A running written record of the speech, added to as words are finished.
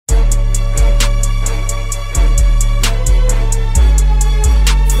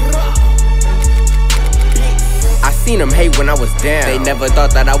seen them hate when I was down. They never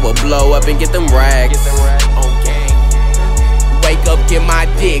thought that I would blow up and get them rags. Wake up, get my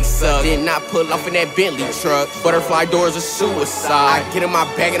dick sucked. Then I pull off in that Bentley truck. Butterfly doors are suicide. I get in my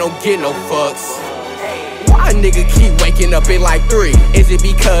bag and don't get no fucks. Why a nigga keep waking up at like 3? Is it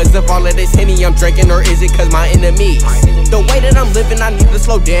because of all of this Henny I'm drinking, or is it cause my enemies? The way that I'm living, I need to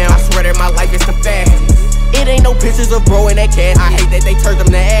slow down. I swear that my life is the fastest. It ain't no pictures of bro in that cat. I hate that they turned them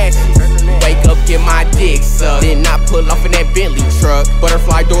to ashes. Wake up, get my dick sucked. Then I pull off in that Bentley truck.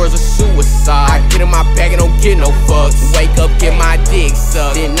 Butterfly doors are suicide. I get in my bag and don't get no fucks. Wake up, get my dick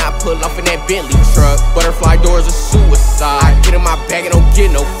sucked. Then I pull off in that Bentley truck. Butterfly doors are suicide. I get in my bag and don't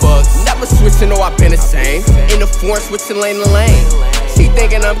get no fucks. Never switching, no, I've been the same. In the foreign, switching lane to lane. She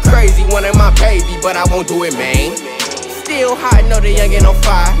thinking I'm crazy, wanting my baby, but I won't do it, man. Still hot, know the youngin' on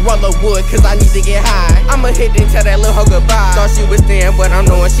fire. Roll up wood, cause I need to get high. I'ma hit and tell that little hoe goodbye. Thought she was staying, but I'm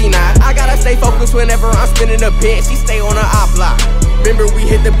knowing she not. I gotta stay focused whenever I'm spinning a bit. She stay on her op block. Remember we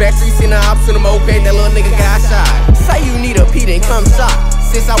hit the back streets in the ops in the moped. That little nigga got shot. Say you need a P, then come shop.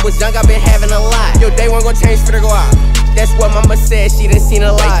 Since I was young, I've been having a lot. Your day won't gon' change for to go out. That's what mama said, she done seen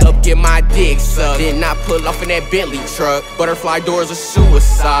a lot. Wake up, get my dick sucked. Then I pull off in that Bentley truck. Butterfly doors are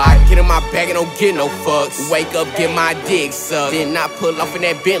suicide. I get in my bag and don't get no fucks. Wake up, get my dick sucked. Then I pull off in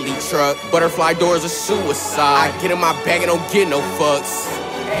that Bentley truck. Butterfly doors are suicide. I get in my bag and don't get no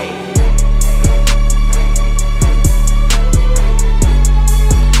fucks.